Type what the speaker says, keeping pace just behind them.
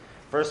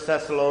1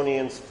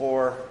 Thessalonians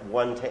 4,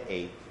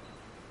 1-8.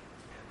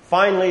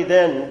 Finally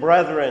then,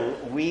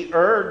 brethren, we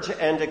urge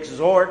and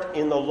exhort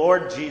in the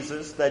Lord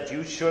Jesus that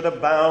you should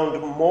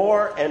abound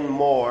more and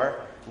more,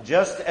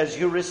 just as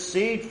you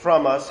received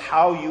from us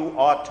how you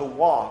ought to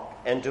walk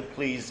and to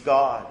please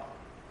God.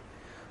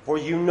 For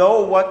you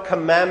know what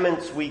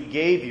commandments we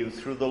gave you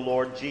through the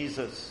Lord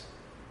Jesus.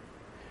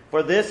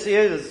 For this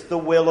is the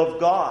will of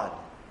God,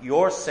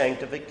 your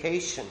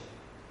sanctification,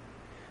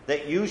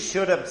 that you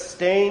should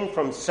abstain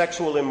from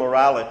sexual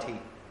immorality,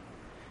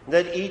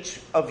 that each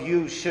of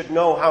you should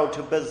know how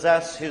to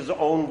possess his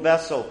own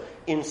vessel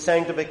in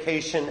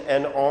sanctification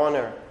and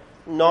honor,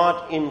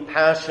 not in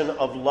passion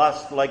of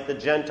lust like the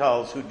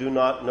Gentiles who do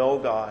not know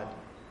God,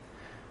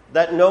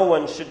 that no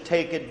one should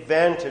take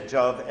advantage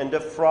of and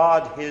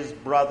defraud his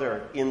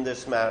brother in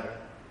this matter,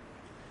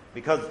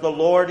 because the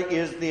Lord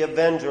is the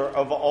avenger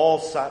of all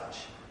such,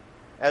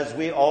 as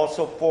we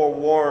also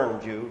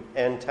forewarned you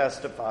and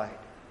testified.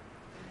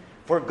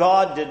 For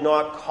God did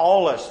not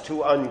call us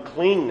to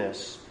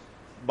uncleanness,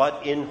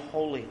 but in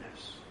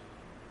holiness.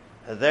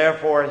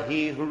 Therefore,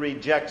 he who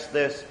rejects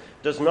this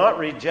does not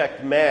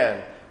reject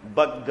man,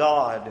 but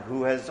God,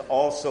 who has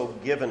also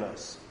given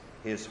us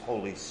his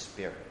Holy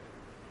Spirit.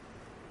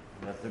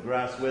 And as the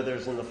grass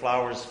withers and the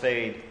flowers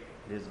fade,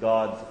 it is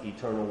God's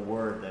eternal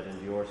word that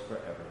endures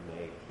forever.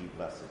 May he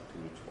bless it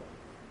to each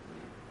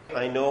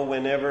one. I know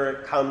whenever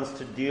it comes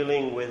to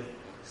dealing with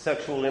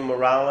sexual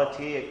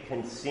immorality, it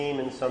can seem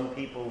in some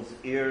people's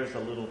ears a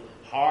little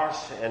harsh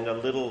and a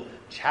little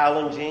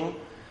challenging.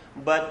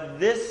 But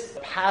this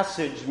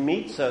passage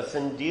meets us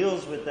and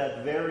deals with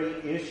that very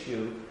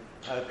issue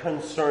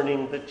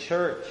concerning the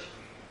church.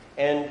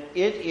 And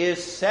it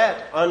is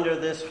set under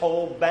this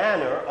whole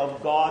banner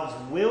of God's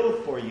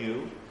will for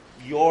you,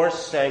 your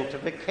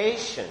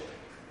sanctification.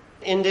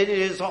 And it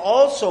is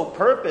also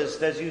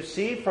purposed, as you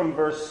see from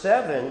verse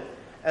 7,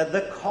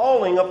 the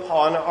calling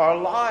upon our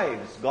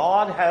lives.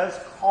 God has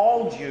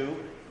called you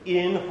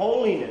in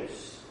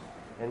holiness.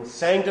 And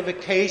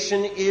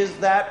sanctification is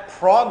that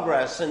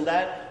progress and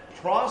that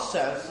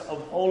process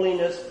of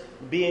holiness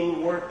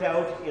being worked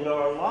out in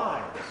our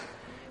lives.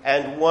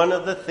 And one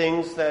of the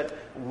things that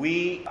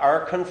we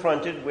are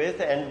confronted with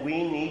and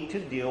we need to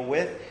deal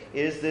with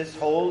is this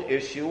whole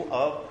issue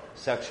of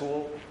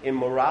sexual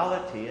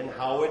immorality and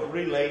how it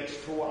relates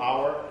to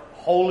our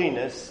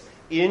holiness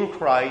in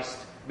Christ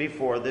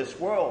before this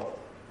world.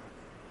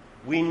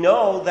 We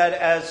know that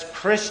as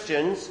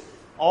Christians,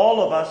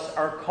 all of us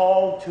are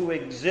called to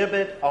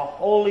exhibit a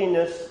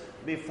holiness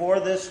before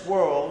this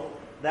world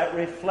that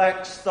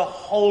reflects the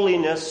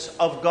holiness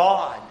of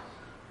God.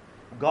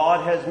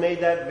 God has made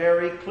that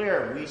very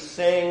clear. We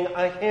sang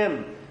a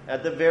hymn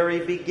at the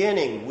very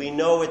beginning. We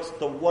know it's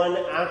the one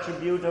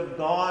attribute of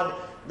God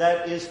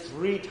that is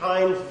 3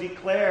 times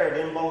declared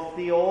in both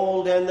the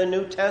Old and the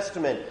New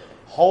Testament.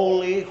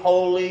 Holy,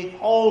 holy,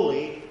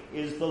 holy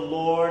is the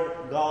Lord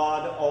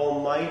God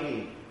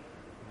Almighty.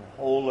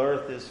 The whole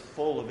earth is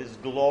full of his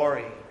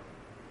glory.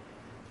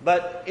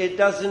 But it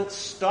doesn't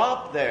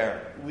stop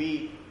there.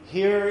 We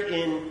hear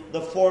in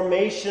the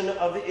formation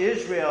of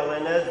Israel,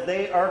 and as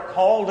they are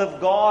called of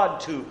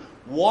God to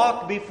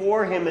walk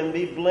before him and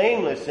be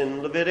blameless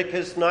in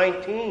Leviticus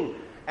 19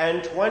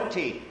 and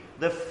 20,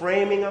 the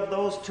framing of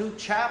those 2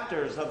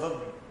 chapters of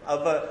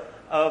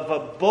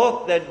a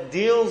book that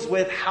deals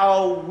with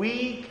how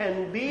we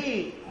can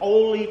be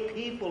holy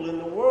people in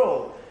the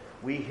world.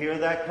 We hear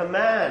that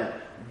command,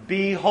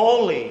 be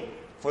holy,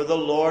 for the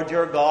Lord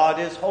your God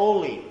is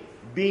holy.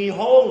 Be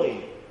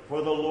holy,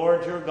 for the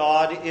Lord your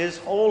God is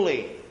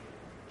holy.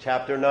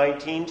 Chapter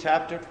 19,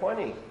 chapter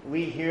 20.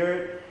 We hear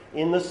it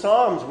in the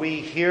Psalms. We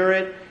hear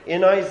it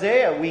in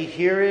Isaiah. We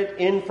hear it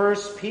in 1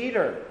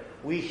 Peter.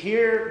 We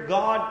hear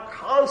God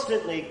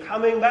constantly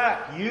coming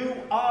back. You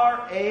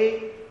are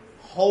a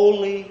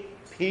holy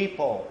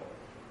people.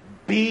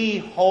 Be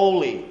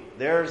holy.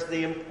 There's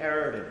the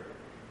imperative.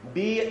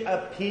 Be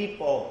a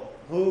people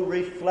who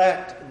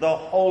reflect the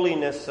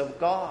holiness of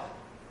God.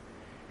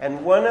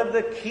 And one of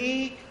the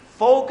key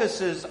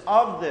focuses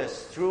of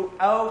this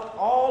throughout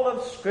all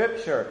of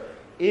Scripture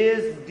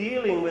is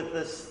dealing with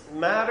this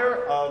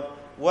matter of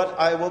what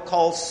I will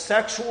call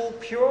sexual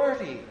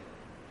purity.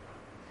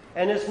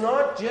 And it's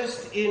not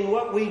just in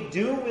what we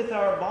do with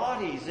our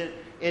bodies.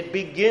 It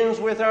begins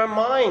with our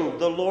mind.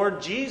 The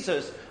Lord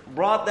Jesus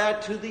brought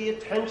that to the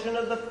attention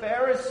of the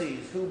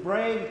Pharisees who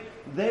bragged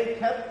they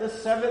kept the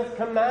 7th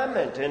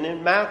commandment. And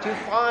in Matthew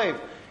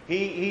 5,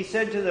 he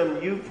said to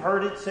them, you've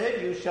heard it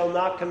said, you shall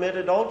not commit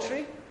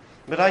adultery.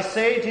 But I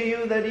say to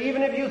you that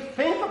even if you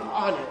think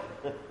upon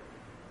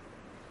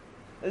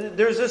it,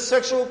 there's a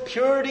sexual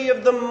purity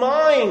of the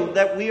mind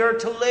that we are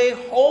to lay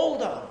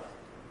hold of,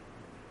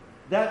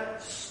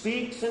 that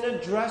speaks and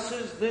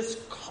addresses this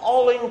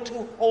calling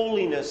to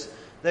holiness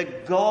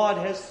that God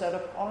has set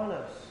upon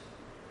us.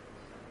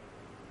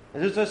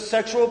 There's a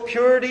sexual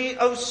purity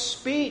of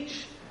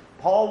speech.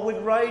 Paul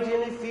would write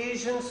in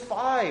Ephesians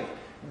 5,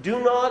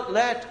 do not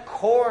let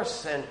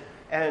coarse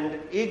and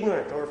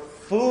ignorant or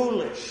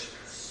foolish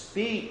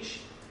speech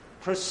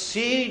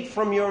proceed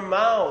from your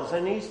mouths.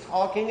 And he's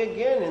talking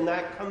again in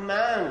that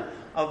command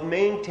of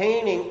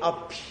maintaining a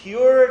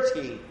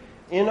purity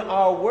in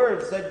our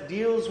words that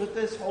deals with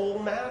this whole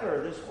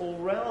matter, this whole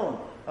realm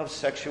of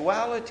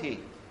sexuality.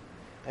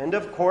 And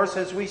of course,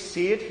 as we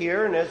see it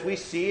here, and as we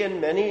see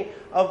in many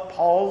of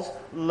Paul's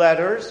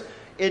letters,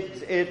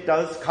 it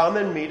does come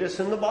and meet us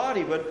in the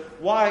body. But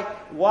why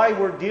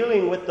we're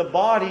dealing with the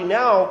body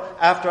now,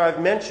 after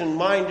I've mentioned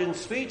mind and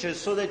speech, is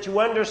so that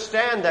you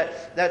understand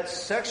that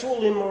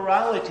sexual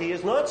immorality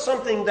is not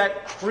something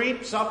that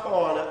creeps up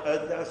on,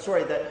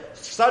 that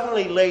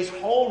suddenly lays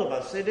hold of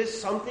us. It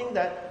is something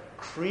that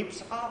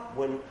creeps up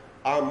when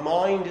our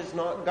mind is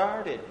not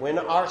guarded, when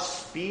our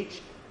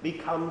speech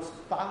becomes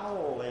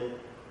foul,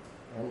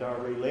 and our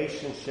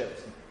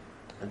relationships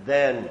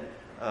then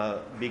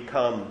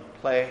become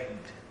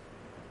plagued.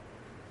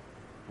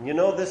 You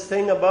know this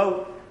thing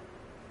about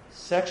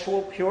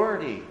sexual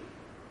purity.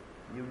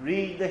 You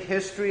read the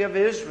history of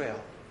Israel.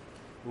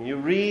 You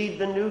read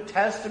the New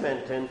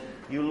Testament, and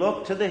you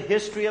look to the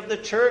history of the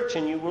church,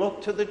 and you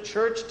look to the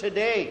church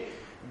today.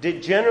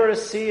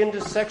 Degeneracy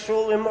into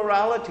sexual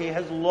immorality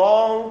has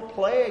long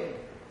plagued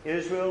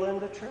Israel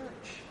and the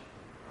church.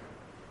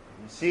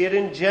 You see it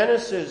in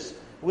Genesis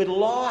with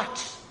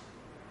Lot.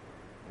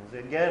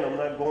 Again, I'm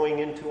not going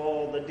into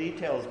all the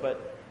details,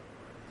 but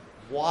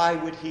why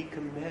would he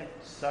commit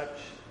such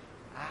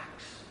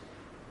acts?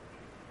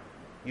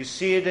 You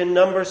see it in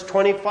Numbers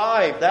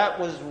 25. That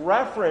was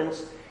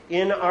referenced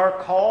in our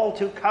call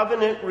to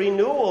covenant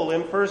renewal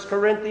in 1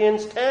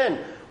 Corinthians 10,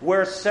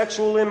 where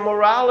sexual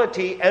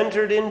immorality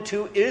entered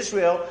into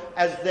Israel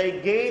as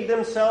they gave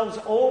themselves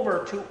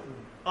over to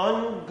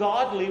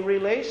ungodly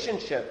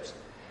relationships.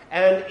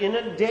 And in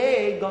a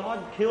day,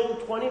 God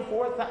killed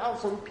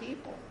 24,000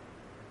 people.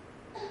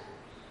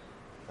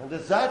 And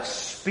does that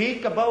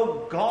speak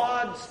about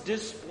God's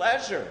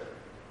displeasure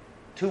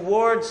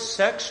towards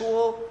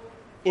sexual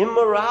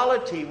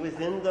immorality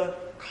within the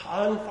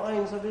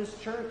confines of his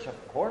church?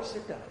 Of course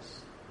it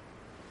does.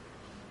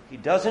 He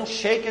doesn't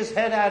shake his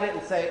head at it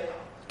and say,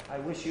 I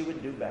wish you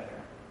would do better.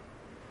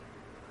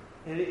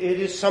 It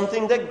is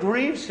something that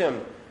grieves him,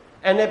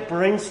 and it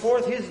brings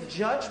forth his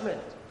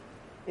judgment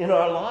in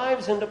our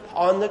lives and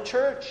upon the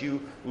church.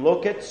 You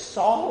look at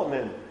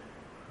Solomon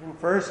in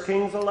 1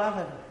 Kings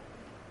 11.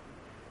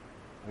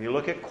 You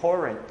look at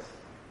Corinth,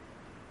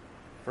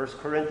 1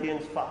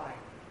 Corinthians 5.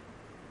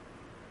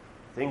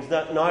 Things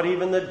that not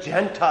even the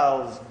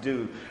Gentiles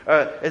do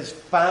is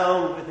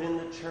found within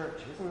the church.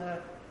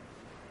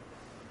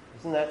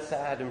 Isn't that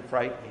sad and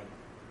frightening?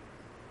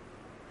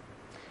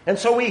 And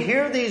so we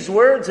hear these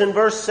words in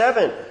verse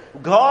 7.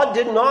 God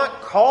did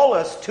not call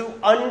us to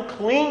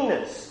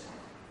uncleanness.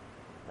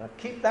 Now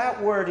keep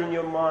that word in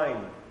your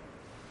mind.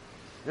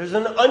 There's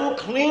an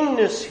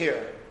uncleanness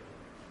here.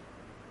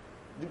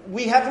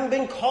 We haven't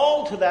been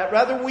called to that.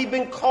 Rather, we've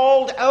been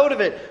called out of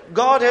it.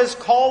 God has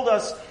called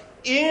us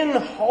in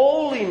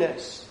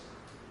holiness.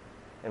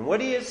 And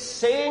what he is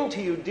saying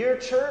to you, dear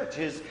church,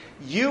 is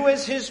you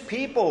as his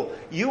people,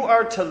 you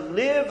are to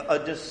live a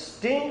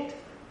distinct,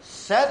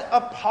 set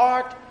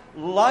apart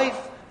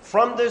life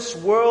from this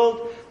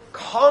world,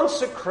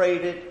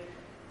 consecrated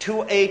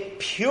to a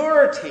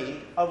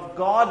purity of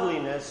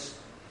godliness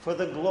for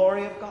the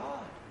glory of God.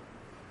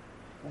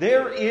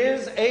 There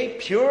is a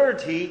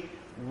purity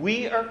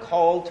we are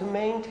called to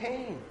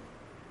maintain.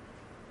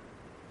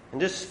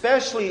 And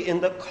especially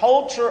in the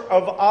culture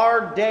of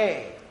our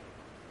day,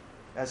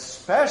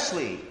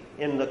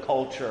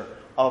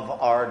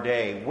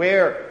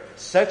 where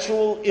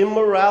sexual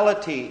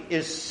immorality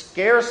is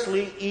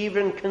scarcely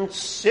even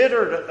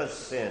considered a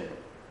sin.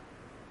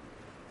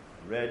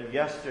 I read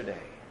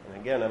yesterday,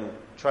 and again I'm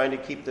trying to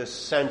keep this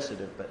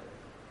sensitive, but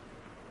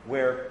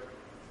where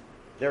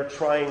they're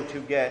trying to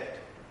get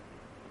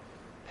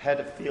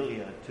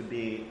pedophilia to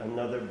be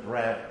another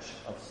branch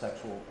of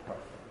sexual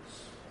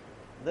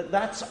preference.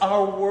 That's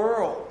our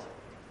world.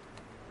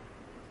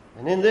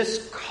 And in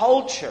this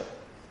culture,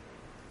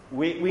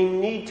 we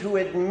need to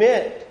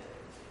admit,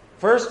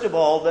 first of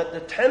all, that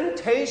the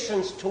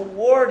temptations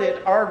toward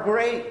it are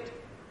great.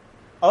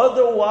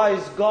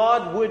 Otherwise,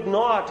 God would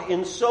not,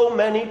 in so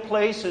many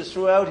places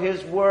throughout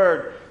his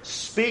word,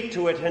 speak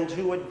to it and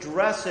to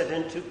address it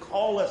and to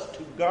call us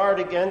to guard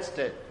against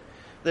it.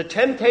 The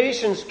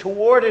temptations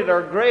toward it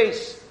are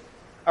great.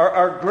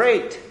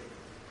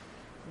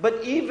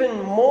 But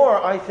even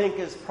more, I think,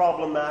 is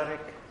problematic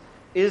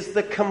is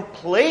the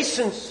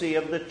complacency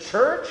of the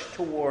church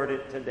toward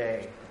it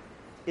today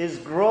is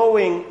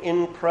growing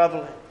in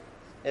prevalence,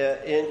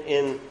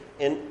 in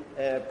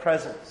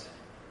presence.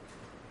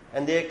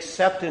 And the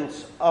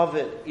acceptance of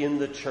it in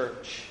the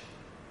church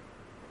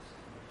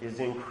is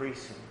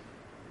increasing.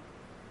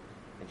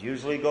 It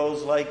usually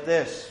goes like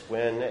this.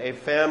 When a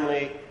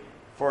family,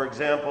 for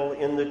example,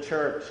 in the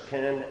church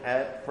can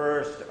at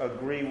first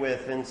agree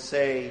with and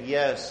say,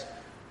 yes,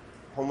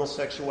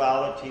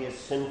 homosexuality is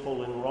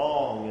sinful and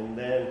wrong, and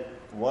then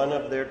one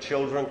of their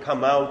children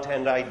come out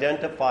and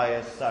identify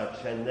as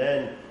such, and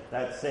then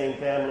that same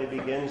family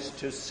begins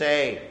to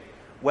say,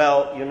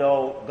 well,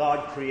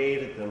 God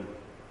created them.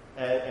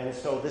 And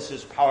so this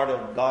is part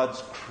of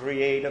God's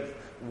creative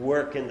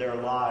work in their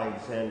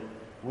lives, and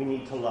we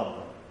need to love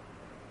them.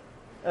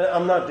 And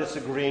I'm not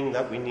disagreeing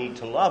that we need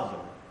to love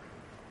them.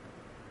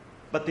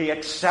 But the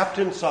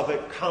acceptance of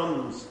it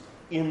comes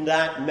in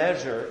that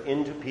measure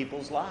into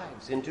people's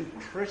lives, into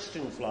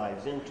Christians'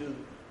 lives, into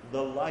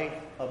the life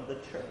of the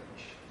church.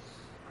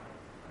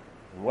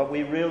 And what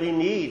we really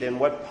need, and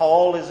what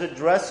Paul is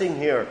addressing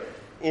here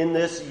in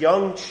this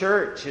young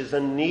church, is a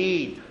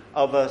need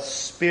of a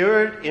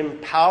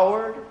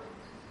Spirit-empowered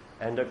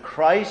and a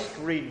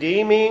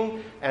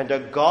Christ-redeeming and a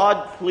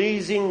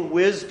God-pleasing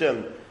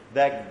wisdom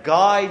that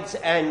guides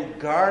and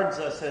guards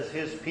us as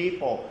His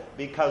people,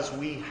 because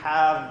we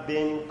have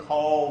been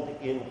called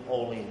in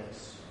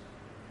holiness.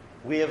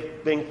 We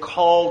have been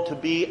called to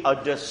be a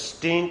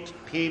distinct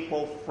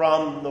people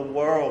from the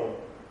world.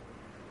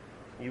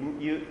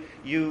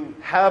 You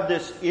have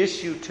this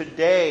issue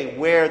today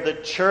where the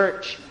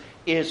church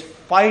is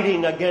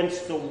fighting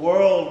against the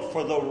world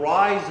for the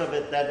rise of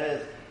it that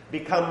has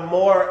become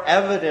more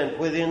evident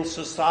within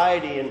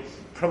society and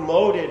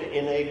promoted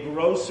in a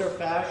grosser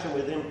fashion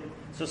within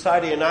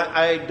society. And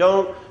I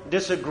don't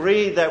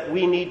disagree that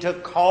we need to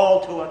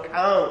call to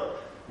account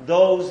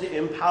those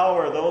in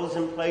power, those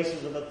in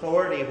places of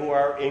authority who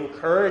are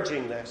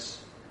encouraging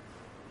this.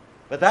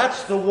 But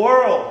that's the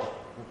world.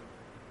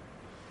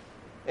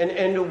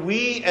 And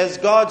we as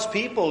God's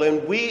people,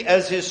 and we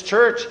as His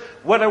church,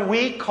 what are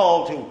we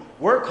called to?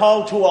 We're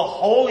called to a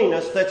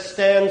holiness that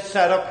stands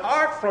set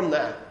apart from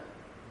that.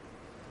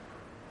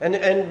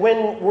 And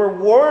when we're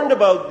warned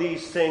about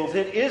these things,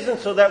 it isn't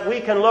so that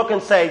we can look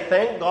and say,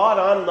 thank God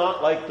I'm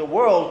not like the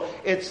world.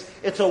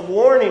 It's a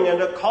warning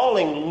and a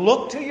calling.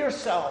 Look to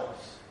yourselves.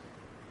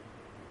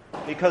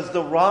 Because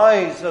the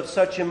rise of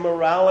such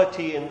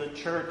immorality in the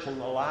church in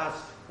the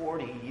last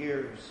 40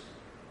 years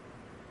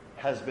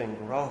has been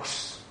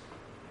gross,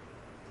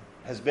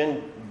 has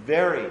been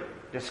very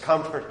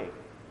discomforting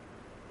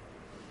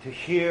to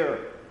hear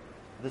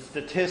the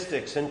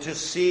statistics and to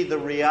see the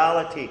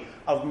reality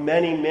of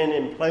many men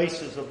in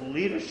places of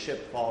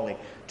leadership falling,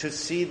 to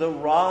see the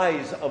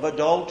rise of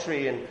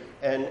adultery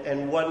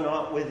and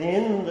whatnot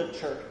within the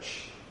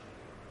church,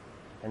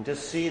 and to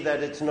see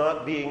that it's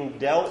not being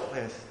dealt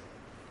with,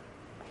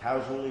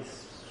 casually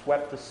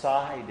swept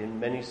aside in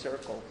many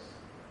circles.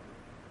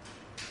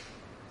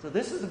 So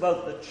this is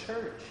about the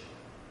church,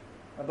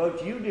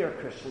 about you, dear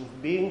Christians,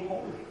 being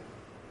holy.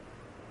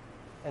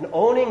 And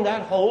owning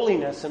that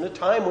holiness in a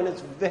time when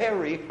it's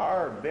very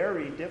hard,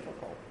 very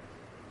difficult.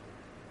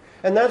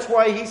 And that's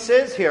why he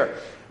says here,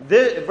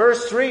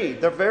 verse 3,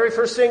 the very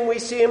first thing we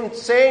see him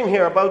saying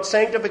here about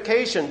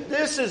sanctification.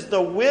 This is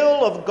the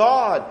will of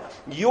God,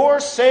 your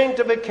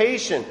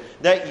sanctification,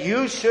 that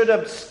you should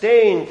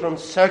abstain from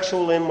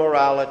sexual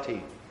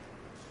immorality.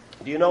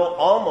 Do you know,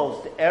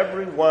 almost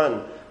every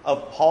one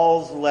of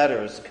Paul's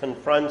letters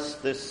confronts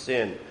this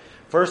sin.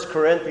 1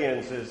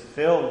 Corinthians is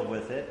filled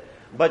with it.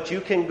 But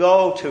you can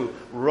go to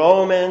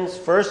Romans,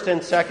 1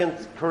 and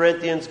 2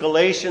 Corinthians,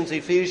 Galatians,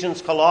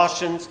 Ephesians,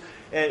 Colossians,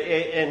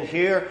 and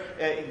here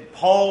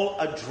Paul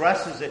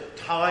addresses it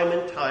time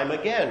and time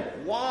again.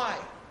 Why?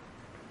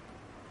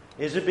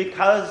 Is it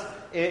because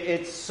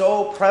it's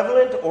so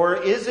prevalent, or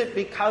is it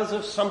because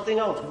of something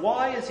else?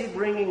 Why is he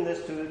bringing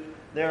this to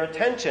their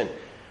attention?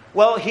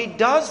 Well, he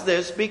does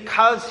this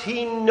because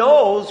he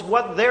knows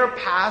what their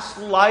past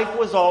life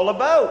was all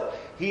about.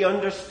 He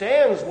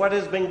understands what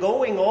has been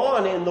going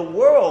on in the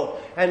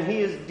world, and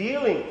he is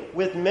dealing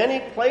with many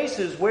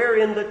places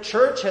wherein the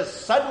church has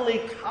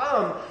suddenly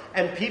come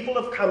and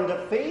people have come to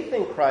faith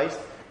in Christ,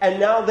 and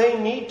now they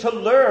need to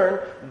learn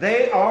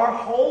they are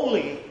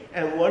holy.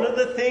 And one of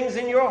the things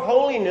in your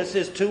holiness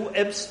is to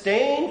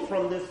abstain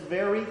from this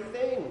very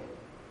thing.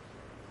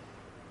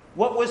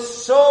 What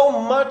was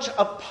so much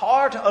a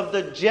part of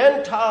the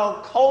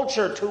Gentile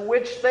culture to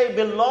which they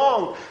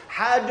belonged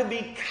had to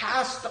be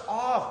cast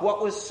off.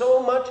 What was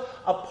so much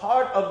a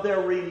part of their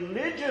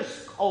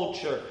religious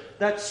culture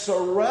that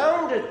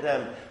surrounded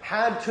them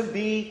had to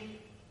be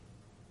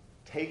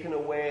taken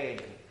away,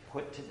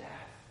 put to death.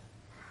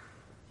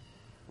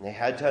 And they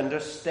had to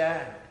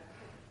understand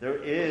there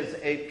is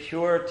a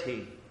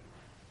purity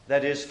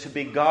that is to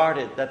be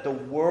guarded, that the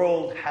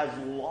world has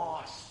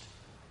lost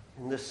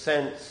in the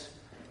sense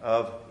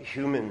of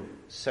human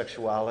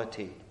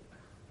sexuality.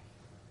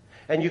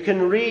 And you can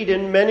read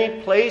in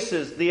many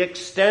places the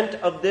extent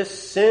of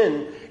this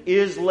sin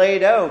is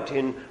laid out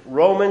in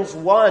Romans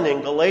 1,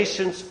 in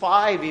Galatians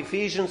 5,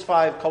 Ephesians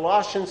 5,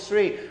 Colossians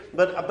 3.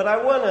 But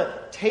I want to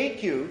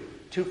take you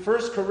to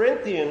 1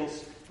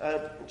 Corinthians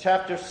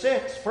chapter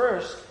 6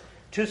 first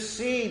to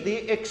see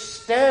the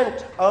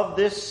extent of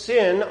this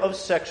sin of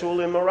sexual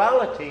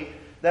immorality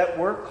that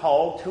we're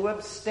called to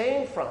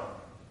abstain from.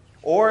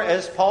 Or,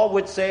 as Paul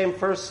would say in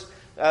 1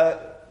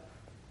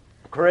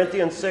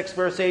 Corinthians 6,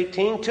 verse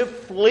 18, to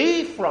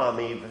flee from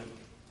even.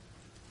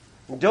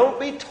 Don't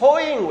be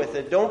toying with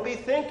it. Don't be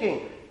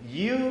thinking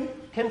you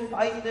can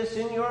fight this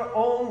in your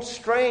own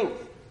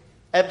strength.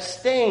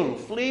 Abstain,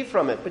 flee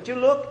from it. But you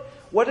look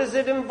What does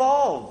it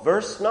involve?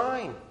 Verse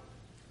 9.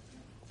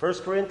 1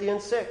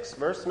 Corinthians 6,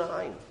 verse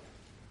 9.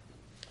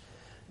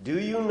 Do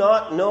you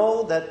not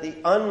know that the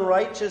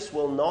unrighteous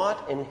will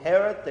not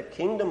inherit the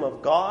kingdom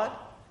of God?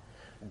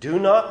 Do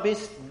not be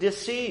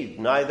deceived,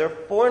 neither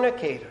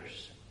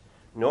fornicators,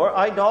 nor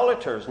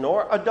idolaters,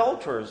 nor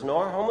adulterers,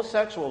 nor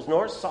homosexuals,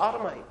 nor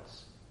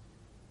sodomites.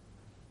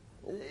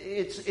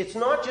 It's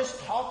not just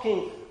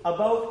talking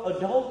about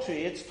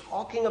adultery, it's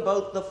talking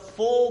about the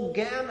full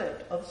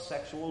gamut of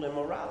sexual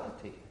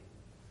immorality.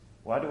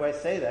 Why do I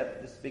say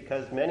that? It's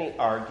because many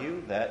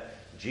argue that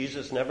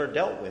Jesus never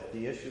dealt with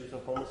the issues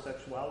of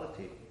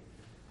homosexuality.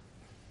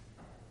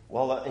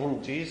 Well,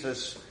 in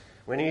Jesus,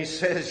 when he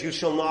says you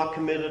shall not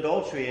commit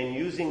adultery, and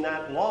using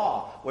that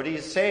law, what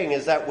he's saying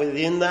is that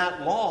within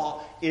that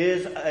law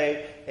is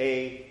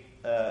a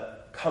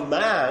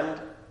command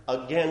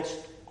against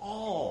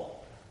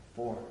all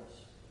forms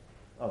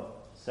of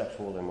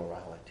sexual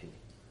immorality.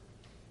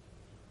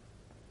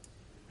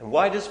 And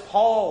why does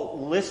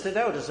Paul list it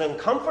out? As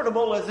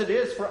uncomfortable as it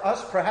is for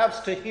us perhaps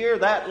to hear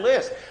that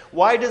list,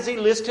 why does he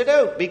list it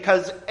out?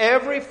 Because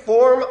every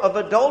form of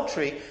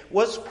adultery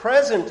was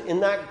present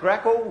in that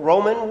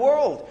Greco-Roman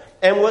world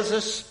and was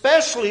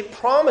especially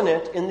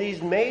prominent in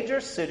these major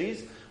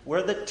cities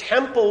where the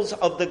temples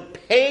of the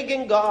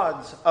pagan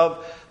gods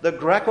of the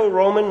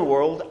Greco-Roman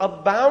world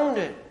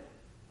abounded.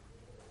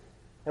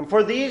 And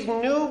for these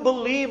new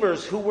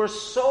believers who were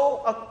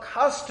so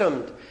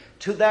accustomed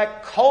to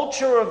that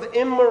culture of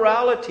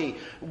immorality,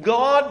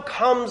 God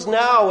comes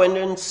now and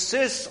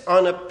insists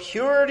on a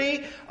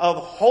purity of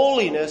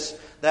holiness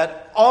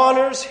that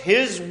honors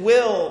his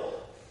will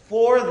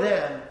for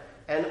them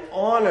and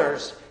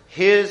honors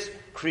his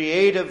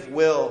creative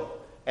will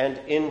and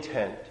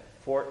intent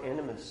for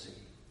intimacy.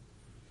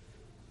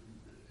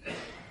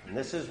 And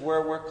this is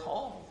where we're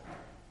called.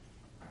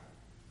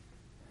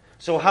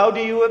 So how do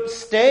you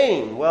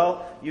abstain?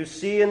 Well, you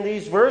see in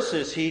these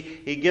verses, he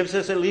gives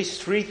us at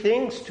least three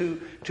things to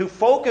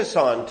focus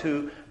on,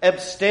 to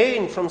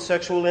abstain from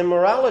sexual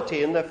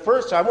immorality. And the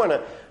first, I want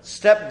to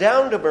step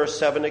down to verse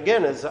 7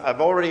 again, as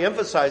I've already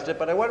emphasized it,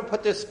 but I want to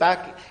put this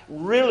back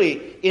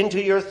really into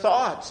your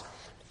thoughts.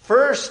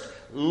 First,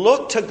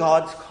 look to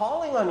God's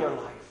calling on your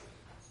life.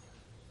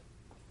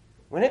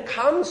 When it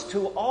comes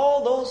to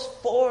all those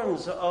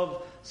forms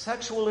of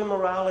sexual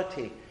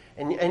immorality,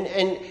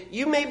 and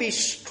you may be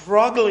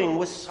struggling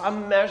with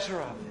some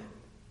measure of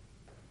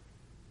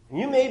it.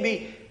 You may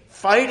be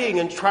fighting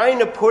and trying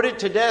to put it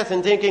to death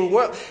and thinking,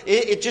 well,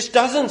 it just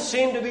doesn't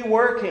seem to be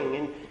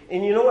working.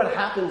 And you know what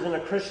happens in a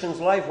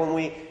Christian's life when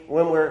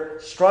we're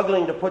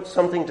struggling to put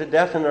something to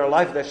death in our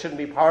life that shouldn't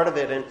be part of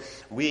it, and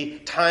we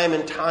time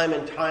and time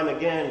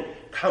again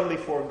come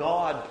before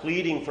God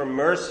pleading for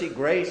mercy,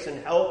 grace,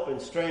 and help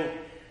and strength.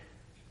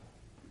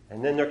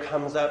 And then there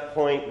comes that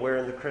point where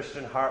in the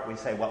Christian heart we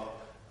say, well,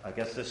 I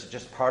guess this is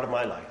just part of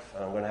my life,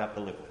 and I'm going to have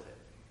to live with it.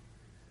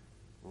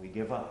 And we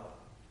give up.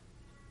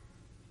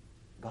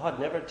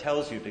 God never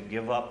tells you to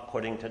give up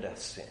putting to death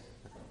sin.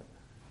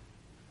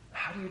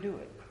 How do you do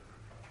it?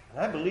 And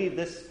I believe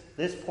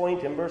this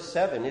point in verse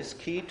 7 is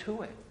key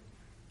to it.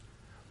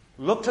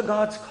 Look to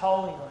God's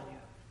calling on you.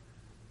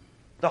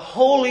 The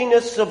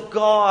holiness of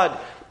God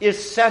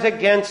is set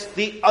against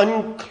the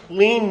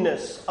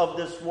uncleanness of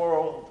this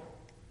world.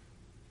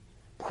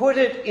 Put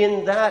it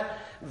in that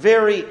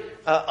very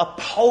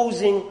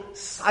opposing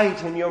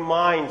sight in your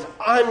minds,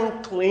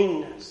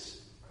 uncleanness.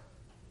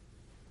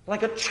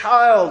 Like a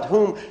child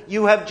whom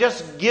you have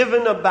just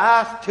given a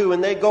bath to,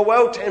 and they go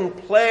out and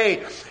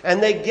play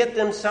and they get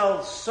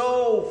themselves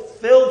so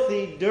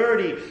filthy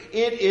dirty.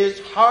 It is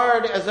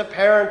hard as a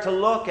parent to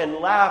look and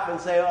laugh and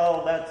say,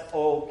 oh, that's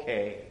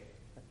okay.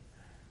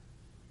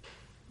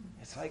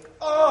 It's like,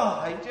 oh,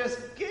 I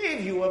just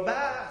gave you a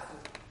bath.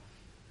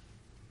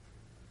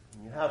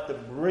 And you have to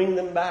bring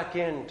them back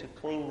in to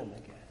clean them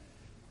again.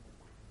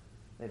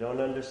 They don't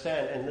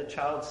understand. And the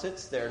child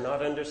sits there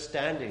not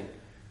understanding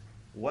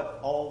what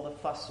all the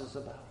fuss is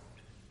about.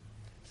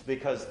 It's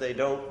because they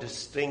don't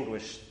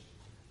distinguish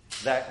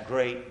that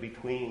great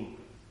between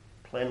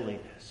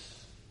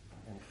cleanliness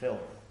and filth.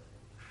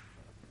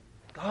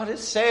 God is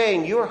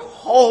saying, you're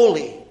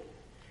holy.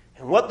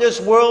 And what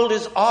this world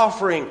is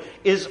offering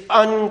is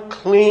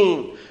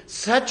unclean.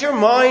 Set your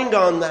mind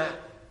on that.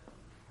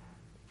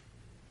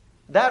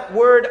 That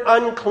word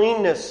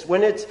uncleanness,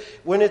 when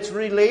it's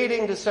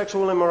relating to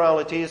sexual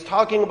immorality, is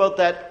talking about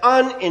that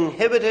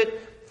uninhibited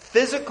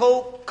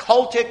physical,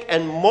 cultic,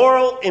 and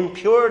moral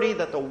impurity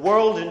that the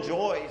world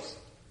enjoys.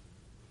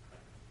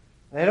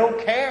 They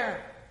don't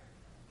care.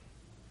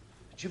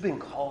 But you've been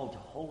called to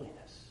holiness.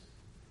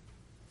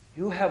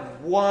 You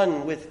have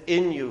one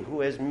within you who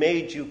has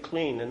made you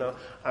clean. And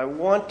I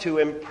want to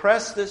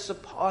impress this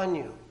upon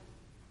you.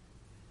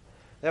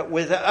 That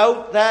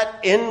without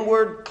that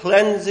inward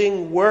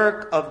cleansing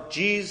work of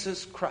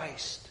Jesus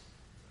Christ,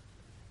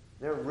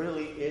 there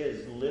really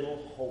is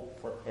little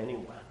hope for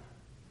anyone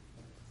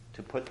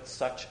to put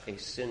such a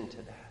sin to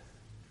death.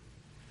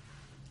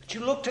 But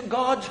you look to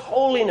God's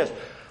holiness.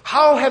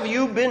 How have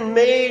you been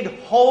made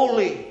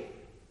holy?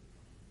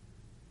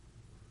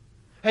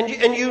 And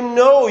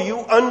you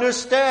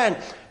understand,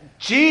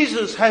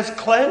 Jesus has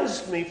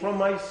cleansed me from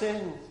my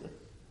sins.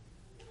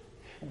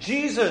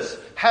 Jesus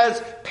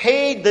has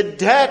paid the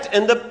debt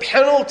and the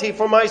penalty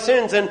for my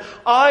sins, and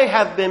I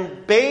have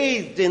been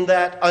bathed in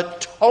that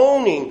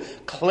atoning,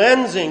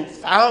 cleansing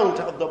fount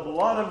of the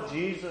blood of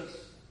Jesus.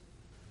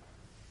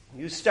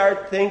 You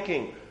start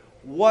thinking,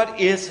 what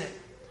is it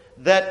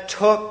that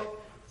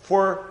took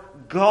for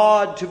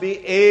God to be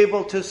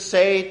able to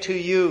say to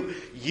you,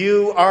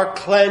 you are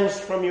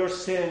cleansed from your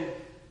sin?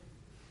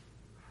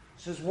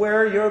 This is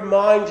where your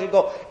mind should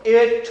go.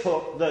 It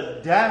took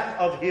the death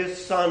of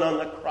his Son on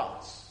the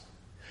cross.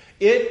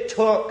 It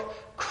took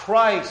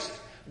Christ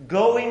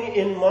going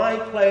in my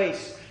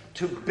place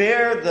to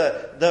bear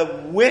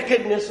the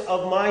wickedness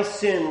of my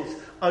sins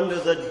under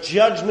the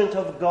judgment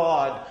of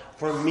God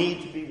for me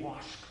to be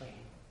washed clean.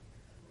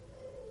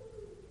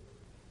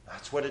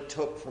 That's what it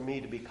took for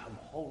me to become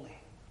holy.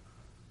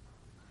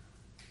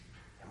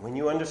 And when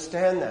you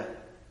understand that,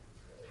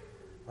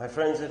 my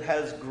friends, it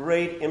has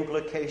great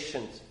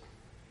implications.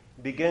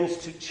 It begins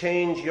to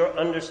change your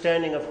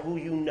understanding of who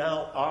you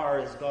now are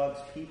as God's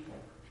people.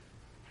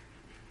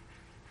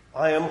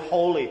 I am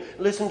holy.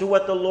 Listen to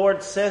what the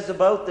Lord says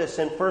about this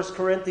in 2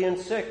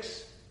 Corinthians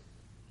 6.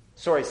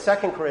 In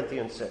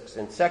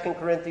 2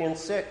 Corinthians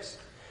 6.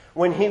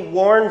 When he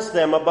warns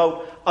them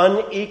about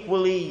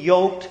unequally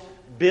yoked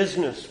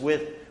business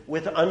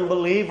with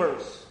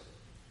unbelievers.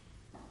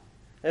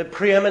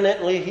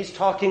 Preeminently, he's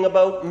talking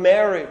about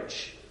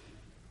marriage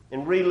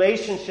and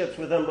relationships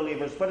with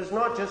unbelievers. But it's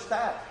not just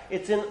that.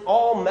 It's in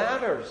all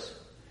matters.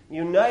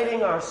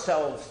 Uniting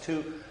ourselves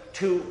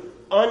to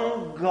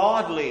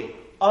ungodly,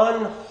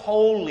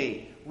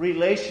 unholy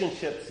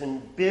relationships in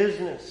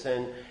business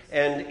and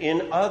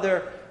in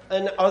other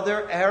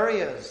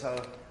areas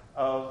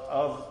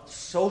of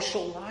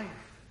social life,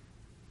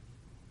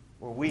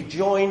 where we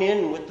join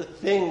in with the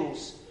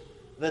things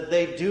that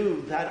they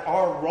do that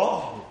are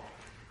wrong.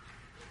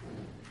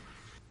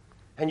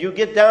 And you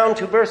get down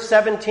to verse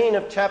 17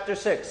 of chapter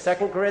 6, 2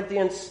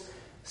 Corinthians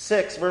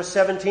 6, verse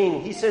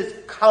 17. He says,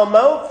 come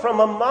out from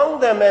among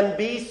them and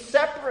be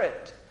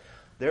separate.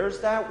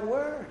 There's that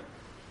word.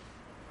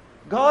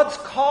 God's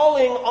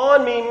calling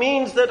on me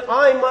means that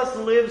I must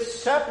live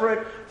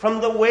separate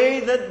from the way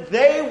that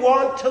they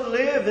want to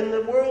live in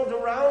the world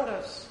around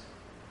us.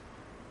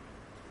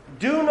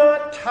 Do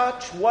not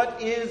touch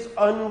what is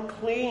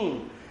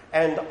unclean,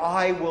 and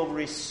I will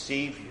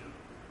receive you.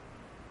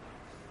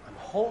 I'm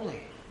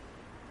holy.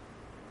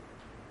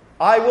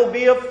 I will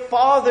be a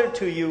father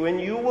to you,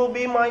 and you will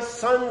be my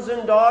sons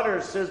and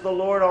daughters, says the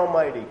Lord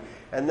Almighty.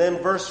 And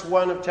then verse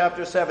 1 of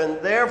chapter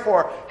 7,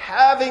 therefore,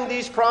 having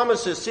these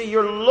promises, see,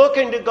 you're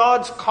looking to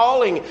God's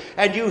calling,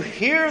 and you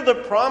hear the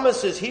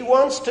promises. He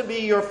wants to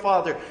be your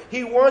father.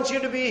 He wants you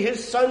to be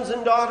his sons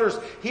and daughters.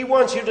 He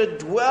wants you to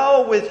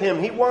dwell with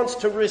him. He wants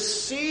to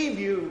receive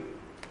you.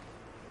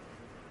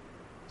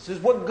 This is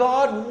what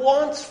God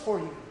wants for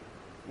you.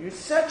 You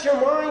set your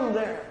mind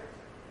there.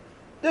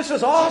 This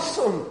is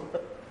awesome.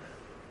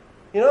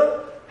 You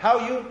know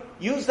how you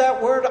use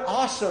that word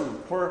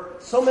awesome for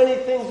so many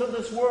things of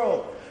this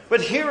world.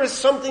 But here is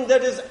something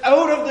that is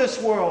out of this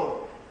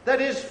world,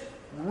 that is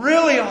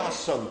really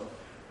awesome.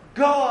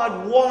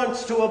 God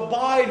wants to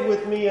abide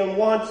with me and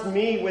wants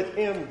me with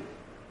him.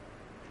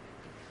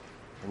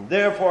 And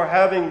therefore,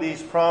 having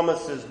these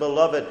promises,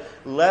 beloved,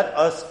 let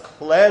us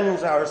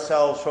cleanse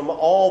ourselves from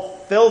all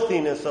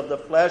filthiness of the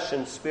flesh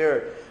and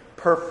spirit,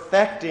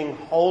 perfecting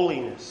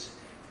holiness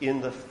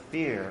in the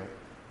fear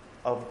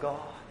of God.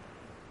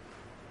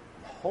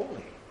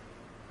 Holy.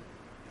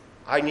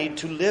 I need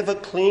to live a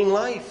clean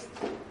life.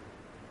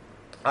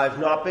 I've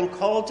not been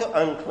called to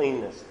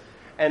uncleanness.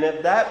 And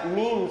if that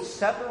means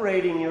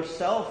separating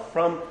yourself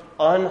from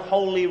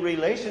unholy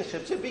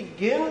relationships, it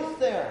begins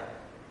there.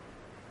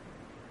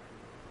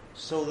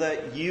 So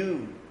that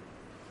you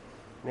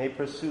may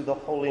pursue the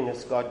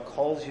holiness God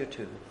calls you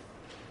to.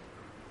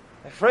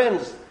 My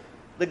friends,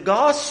 the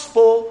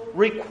gospel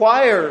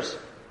requires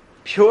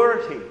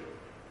purity.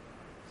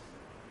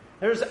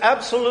 There's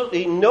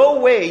absolutely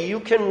no way you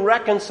can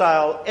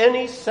reconcile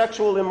any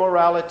sexual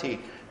immorality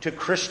to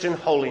Christian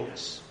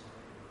holiness.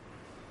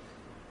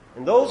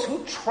 And those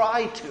who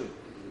try to,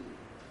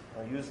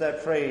 I'll use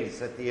that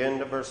phrase at the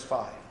end of verse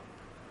 5,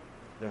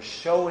 they're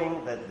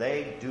showing that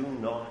they do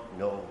not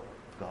know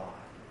God.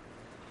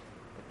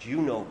 But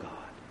you know God.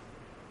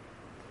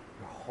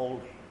 You're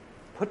holy.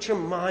 Put your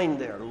mind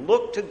there.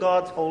 Look to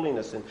God's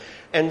holiness.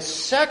 And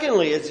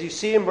secondly, as you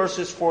see in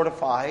verses 4 to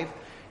 5,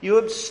 you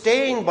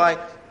abstain by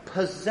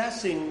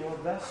possessing your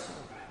vessel.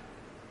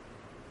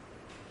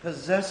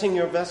 Possessing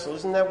your vessel.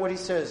 Isn't that what he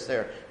says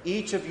there?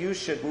 Each of you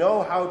should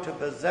know how to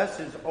possess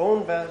his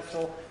own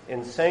vessel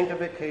in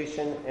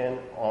sanctification and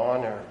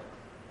honor,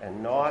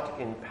 and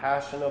not in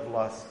passion of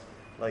lust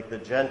like the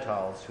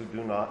Gentiles who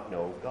do not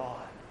know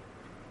God.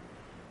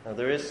 Now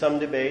there is some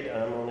debate,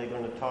 and I'm only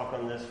going to talk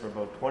on this for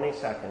about 20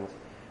 seconds,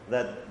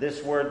 that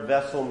this word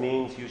vessel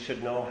means you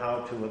should know how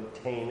to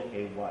obtain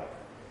a wife.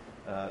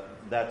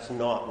 That's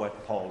not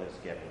what Paul is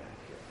getting at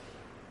here.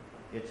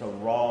 It's a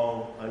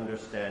wrong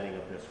understanding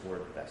of this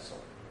word vessel.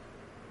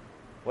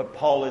 What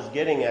Paul is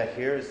getting at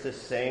here is the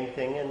same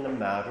thing in the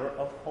matter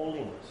of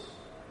holiness.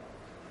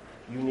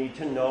 You need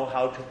to know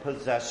how to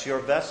possess your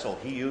vessel.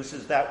 He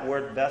uses that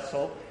word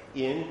vessel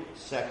in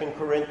 2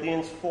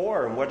 Corinthians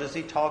 4. And what does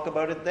he talk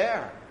about it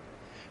there?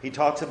 He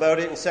talks about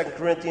it in 2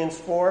 Corinthians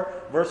 4,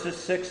 verses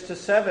 6 to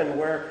 7,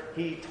 where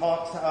he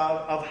talks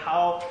of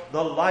how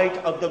the light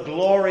of the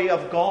glory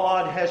of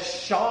God has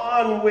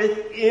shone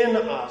within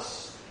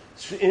us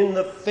in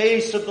the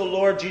face of the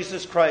Lord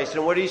Jesus Christ.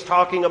 And what he's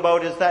talking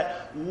about is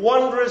that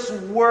wondrous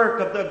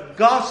work of the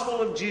gospel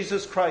of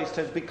Jesus Christ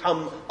has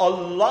become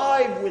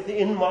alive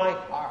within my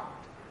heart.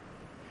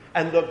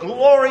 And the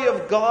glory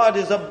of God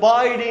is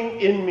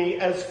abiding in me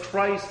as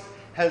Christ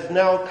has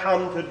now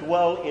come to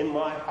dwell in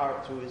my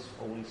heart through his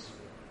Holy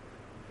Spirit.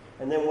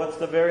 And then what's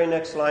the very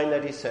next line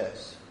that he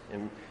says?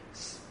 In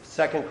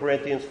 2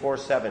 Corinthians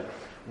 4:7.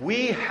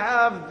 We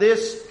have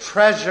this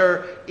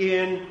treasure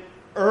in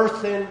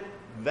earthen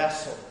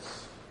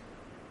vessels.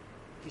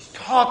 He's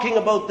talking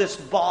about this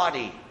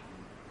body,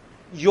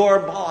 your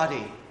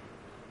body.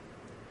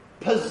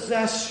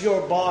 Possess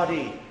your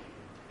body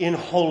in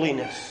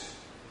holiness.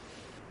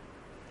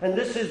 And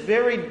this is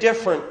very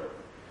different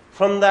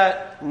from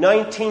that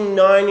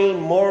 1990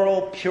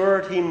 moral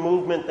purity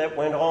movement that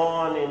went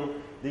on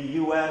in the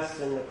U.S.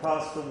 and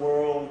across the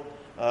world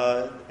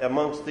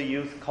amongst the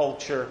youth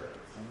culture,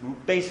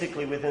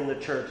 basically within the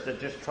church, that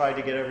just tried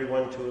to get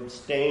everyone to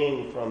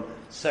abstain from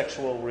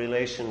sexual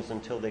relations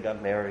until they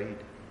got married.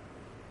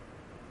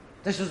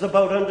 This is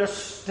about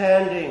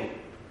understanding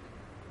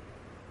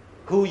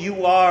who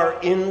you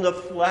are in the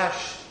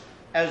flesh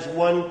as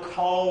one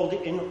called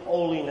in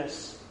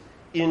holiness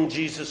in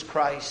Jesus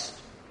Christ.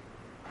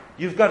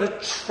 You've got a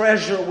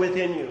treasure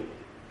within you.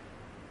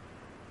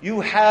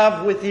 You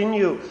have within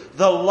you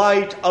the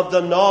light of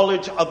the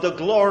knowledge of the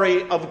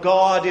glory of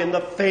God in the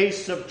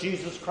face of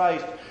Jesus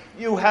Christ.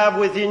 You have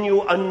within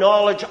you a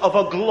knowledge of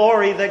a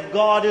glory that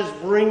God is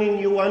bringing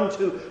you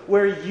unto,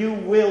 where you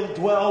will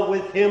dwell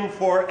with him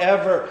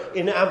forever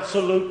in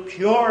absolute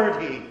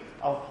purity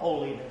of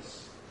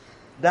holiness.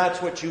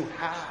 That's what you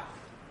have.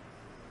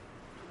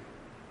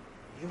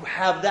 You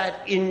have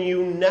that in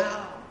you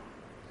now.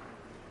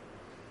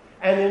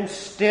 And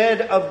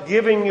instead of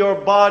giving your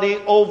body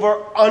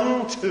over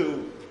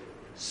unto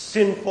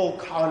sinful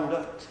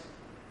conduct,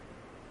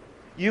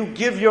 you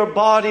give your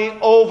body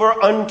over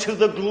unto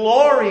the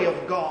glory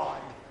of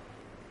God.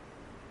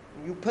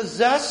 You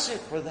possess it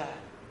for that.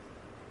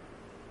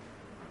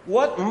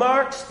 What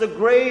marks the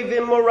grave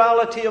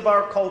immorality of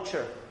our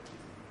culture?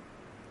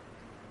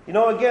 You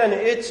know, again,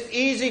 it's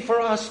easy for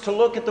us to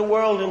look at the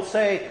world and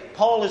say,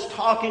 Paul is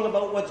talking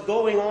about what's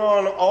going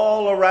on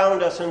all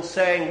around us and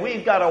saying,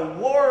 we've got a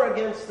war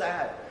against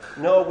that.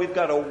 No, we've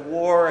got a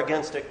war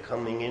against it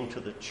coming into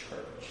the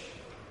church.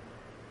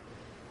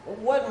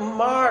 What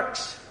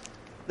marks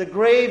the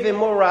grave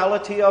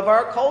immorality of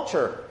our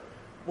culture?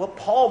 Well,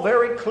 Paul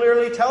very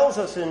clearly tells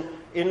us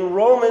in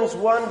Romans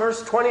 1,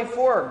 verse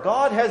 24,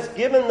 God has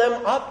given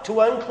them up to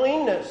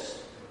uncleanness.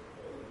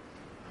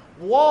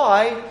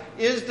 Why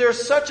is there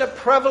such a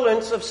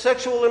prevalence of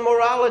sexual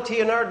immorality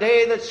in our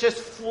day that's just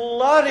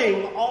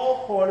flooding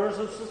all corners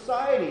of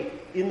society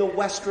in the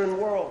Western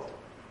world?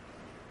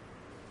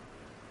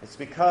 It's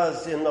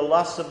because in the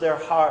lusts of their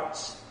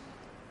hearts,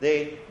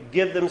 they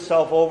give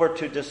themselves over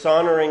to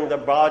dishonoring their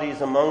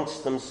bodies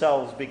amongst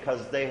themselves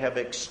because they have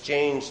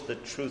exchanged the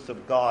truth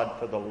of God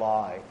for the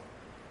lie,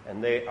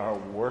 and they are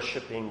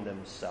worshiping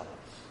themselves.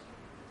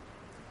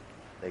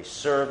 They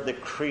serve the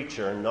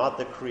creature, not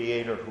the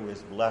Creator, who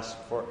is blessed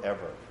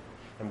forever.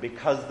 And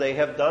because they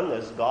have done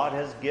this, God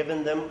has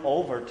given them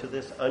over to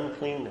this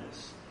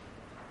uncleanness.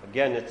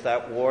 Again, it's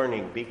that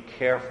warning. Be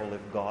careful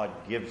if God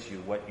gives you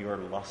what your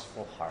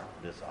lustful heart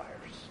desires.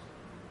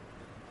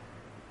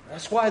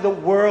 That's why the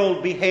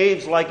world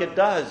behaves like it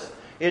does.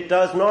 It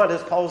does not,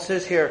 as Paul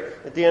says here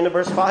at the end of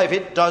verse 5,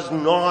 it does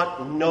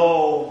not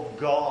know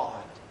God.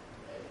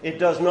 It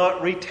does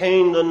not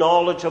retain the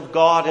knowledge of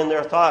God in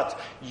their thoughts.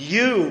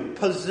 You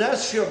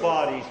possess your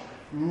bodies.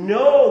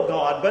 Know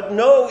God, but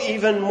know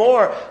even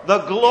more. The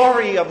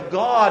glory of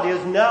God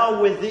is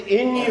now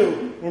within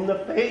you in the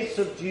face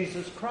of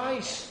Jesus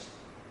Christ.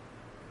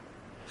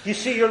 You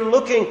see, you're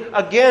looking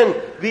again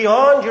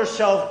beyond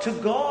yourself to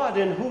God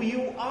and who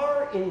you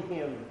are in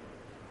him.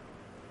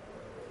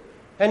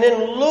 And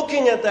in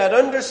looking at that,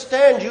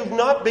 understand you've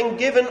not been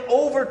given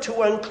over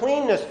to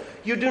uncleanness.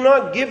 You do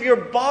not give your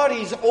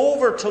bodies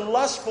over to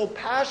lustful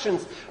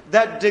passions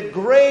that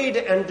degrade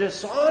and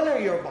dishonor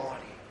your body.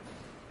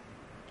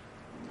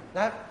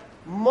 That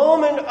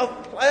moment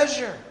of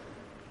pleasure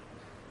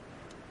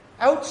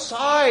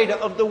outside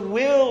of the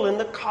will and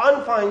the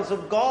confines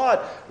of God,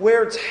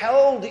 where it's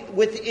held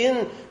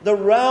within the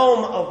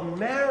realm of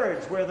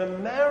marriage, where the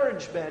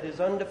marriage bed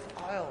is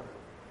undefiled.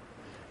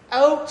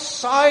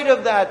 Outside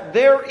of that,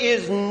 there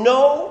is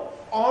no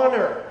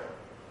honor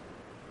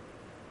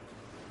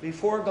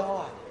before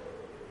God,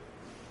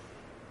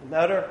 no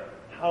matter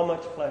how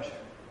much pleasure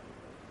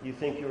you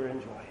think you're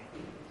enjoying.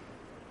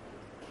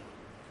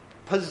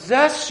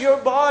 Possess your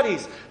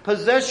bodies.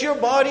 Possess your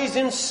bodies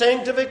in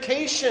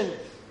sanctification.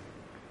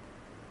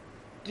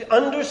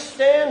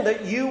 Understand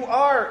that you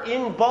are,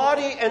 in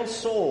body and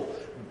soul,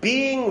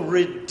 being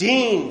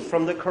redeemed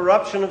from the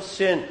corruption of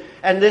sin.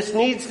 And this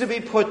needs to be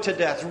put to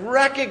death.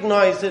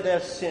 Recognize it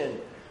as sin.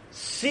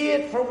 See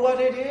it for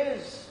what it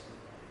is.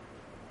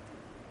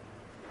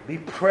 Be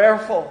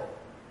prayerful.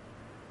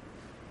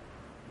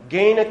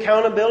 Gain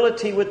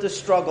accountability with the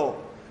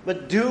struggle.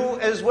 But do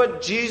as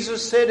what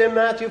Jesus said in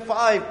Matthew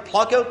 5.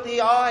 Pluck out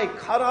the eye,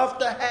 cut off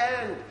the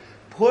hand,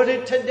 put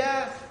it to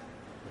death.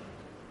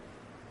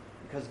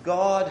 Because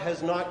God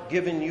has not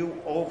given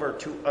you over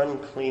to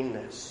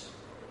uncleanness.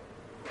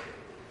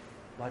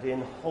 But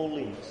in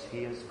holiness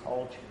He has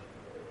called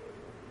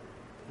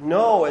you.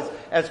 No,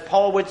 as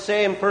Paul would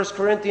say in 1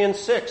 Corinthians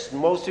 6,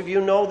 most of you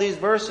know these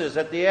verses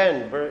at the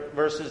end,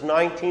 verses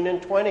 19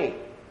 and 20.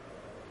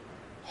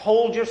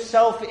 Hold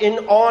yourself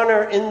in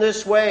honor in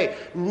this way.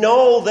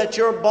 Know that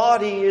your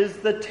body is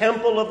the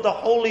temple of the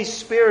Holy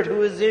Spirit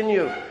who is in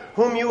you,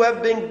 whom you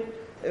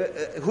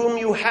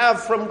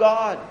have from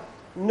God.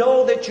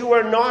 Know that you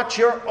are not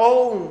your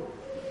own.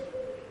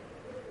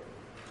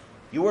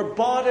 You were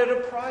bought at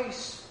a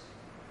price.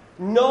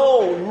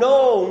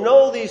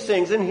 Know these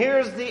things. And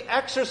here's the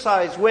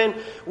exercise. When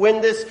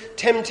this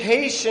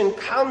temptation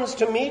comes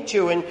to meet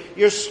you and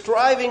you're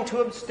striving to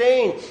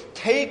abstain,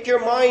 take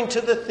your mind to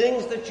the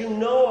things that you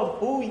know of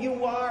who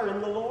you are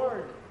in the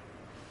Lord.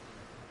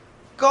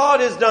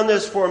 God has done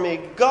this for me.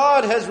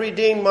 God has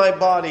redeemed my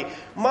body.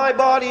 My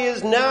body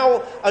is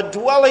now a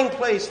dwelling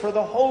place for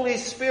the Holy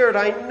Spirit.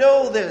 I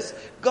know this.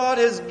 God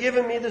has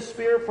given me the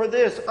Spirit for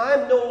this.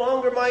 I'm no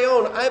longer my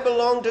own. I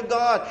belong to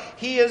God.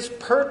 He has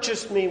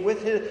purchased me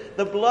with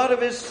the blood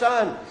of His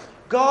Son.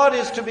 God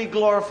is to be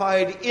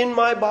glorified in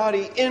my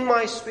body, in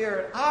my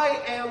spirit.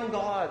 I am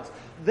God's.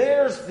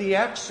 There's the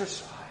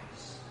exercise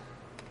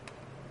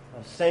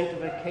of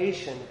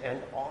sanctification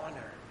and honor.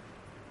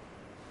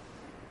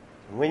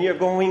 When you're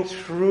going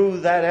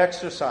through that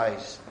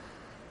exercise,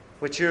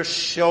 which you're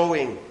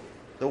showing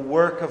the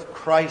work of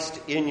Christ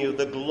in you,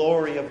 the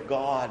glory of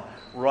God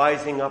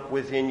rising up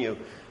within you,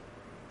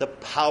 the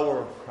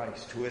power of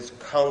Christ who has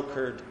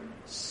conquered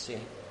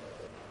sin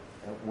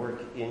at work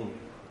in you.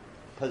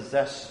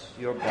 Possess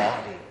your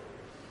body.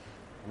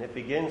 And it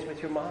begins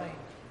with your mind.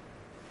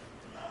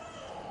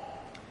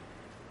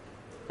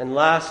 And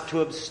last,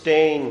 to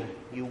abstain,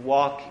 you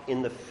walk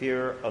in the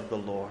fear of the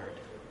Lord.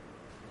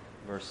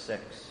 Verse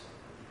 6.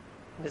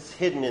 It's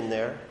hidden in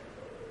there,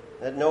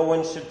 that no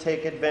one should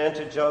take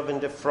advantage of and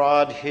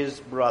defraud his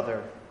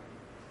brother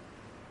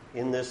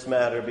in this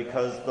matter,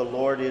 because the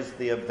Lord is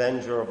the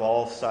avenger of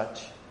all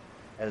such,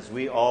 as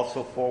we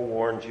also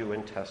forewarned you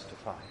and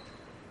testified.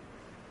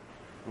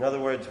 In other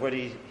words, what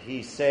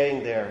he's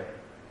saying there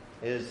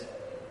is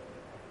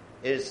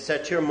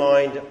set your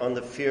mind on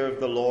the fear of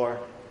the Lord.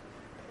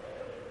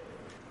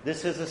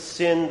 This is a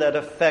sin that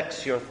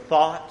affects your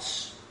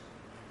thoughts.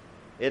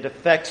 It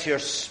affects your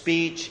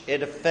speech.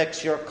 It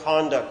affects your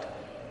conduct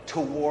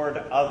toward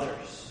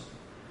others.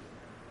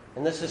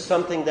 And this is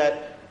something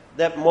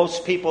that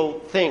most people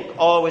think,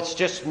 oh, it's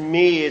just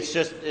me.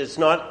 It's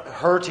not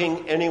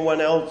hurting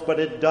anyone else, but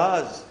it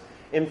does.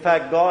 In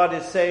fact, God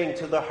is saying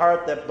to the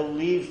heart that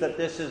believes that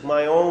this is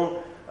my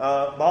own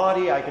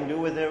body, I can do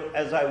with it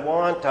as I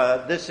want,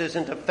 this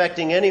isn't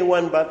affecting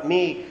anyone but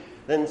me,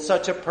 then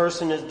such a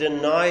person is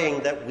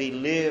denying that we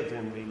live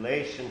in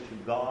relation to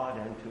God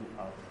and to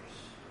others.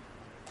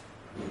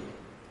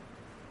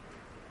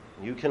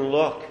 You can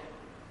look,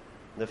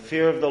 the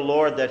fear of the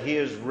Lord, that He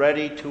is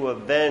ready to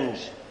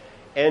avenge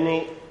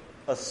any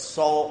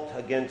assault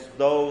against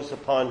those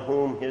upon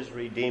whom His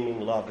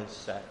redeeming love is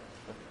set.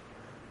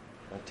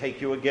 I'll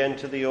take you again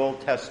to the Old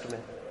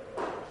Testament.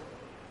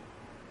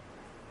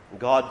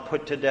 God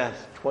put to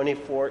death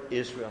 24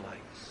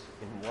 Israelites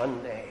in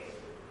one day.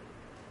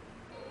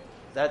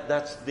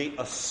 That's the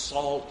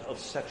assault of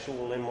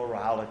sexual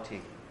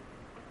immorality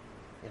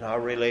in our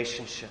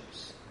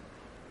relationships.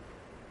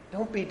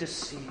 Don't be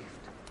deceived.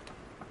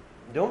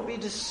 Don't be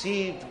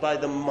deceived by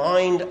the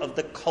mind of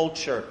the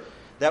culture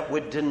that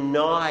would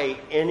deny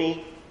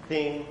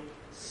anything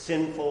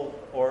sinful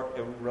or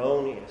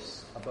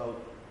erroneous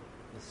about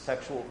the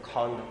sexual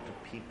conduct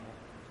of people.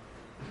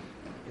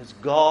 Because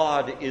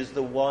God is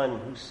the one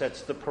who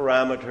sets the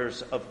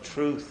parameters of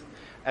truth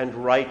and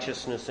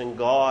righteousness, and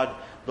God,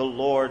 the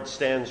Lord,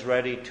 stands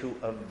ready to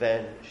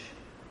avenge.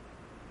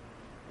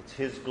 It's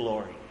His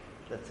glory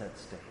that's at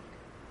stake.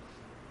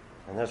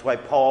 And that's why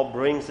Paul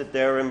brings it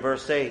there in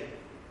verse 8.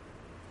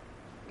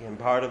 In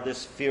part of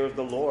this fear of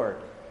the Lord.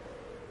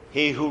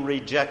 He who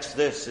rejects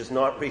this is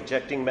not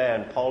rejecting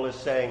man. Paul is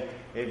saying,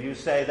 if you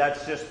say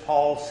that's just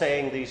Paul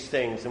saying these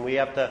things, and we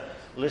have to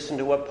listen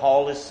to what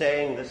Paul is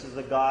saying. This is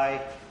a guy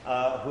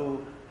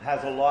who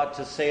has a lot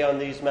to say on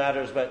these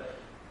matters, but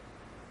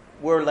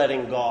we're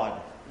letting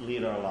God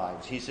lead our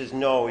lives. He says,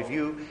 no, if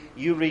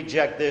you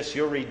reject this,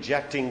 you're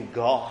rejecting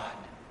God.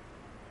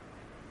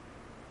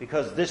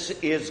 Because this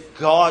is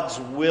God's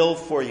will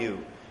for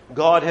you.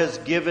 God has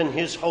given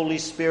His Holy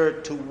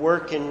Spirit to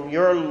work in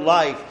your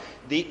life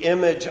the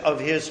image of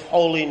His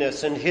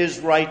holiness and His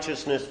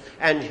righteousness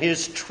and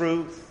His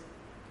truth.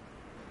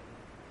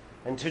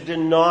 And to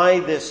deny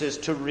this is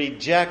to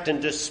reject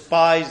and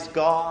despise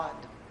God.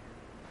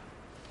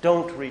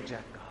 Don't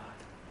reject God.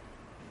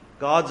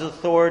 God's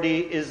authority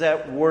is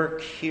at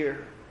work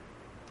here,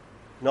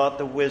 not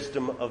the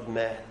wisdom of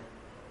man.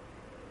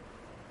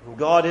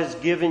 God has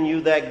given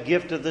you that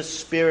gift of the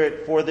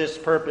Spirit for this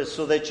purpose,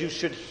 so that you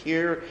should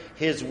hear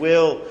His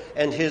will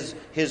and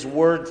His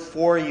word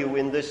for you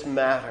in this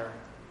matter.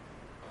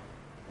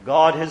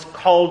 God has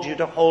called you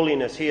to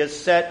holiness. He has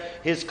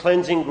set His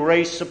cleansing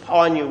grace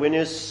upon you in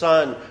His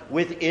Son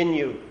within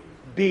you.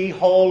 Be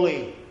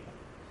holy.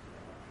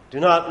 Do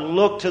not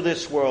look to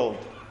this world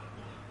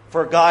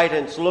for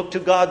guidance. Look to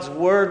God's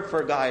word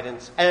for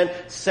guidance and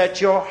set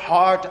your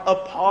heart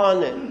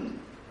upon it.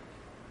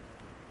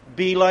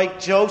 Be like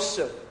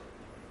Joseph.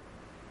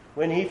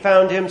 When he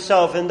found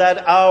himself in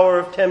that hour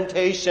of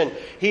temptation,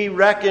 he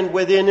reckoned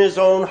within his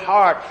own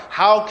heart,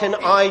 how can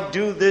I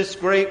do this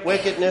great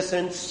wickedness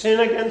and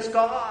sin against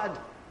God?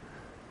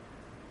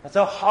 That's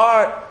a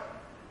heart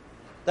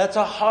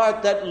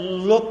that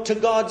looked to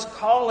God's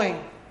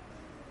calling.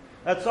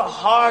 That's a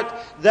heart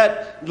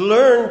that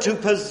learned to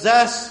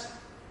possess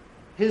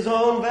his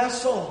own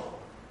vessel.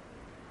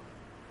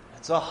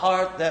 That's a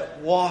heart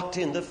that walked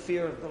in the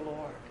fear of the Lord.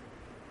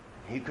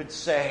 He could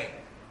say,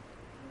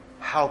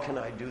 how can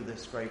I do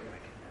this great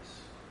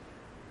wickedness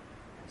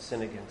and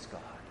sin against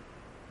God?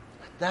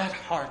 Let that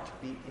heart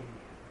be in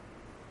you.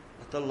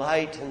 Let the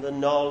light and the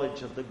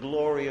knowledge of the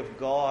glory of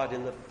God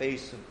in the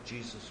face of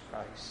Jesus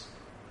Christ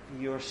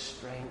be your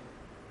strength,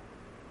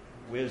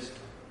 wisdom.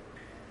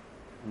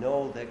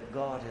 Know that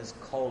God has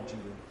called you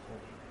in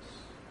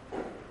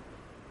holiness.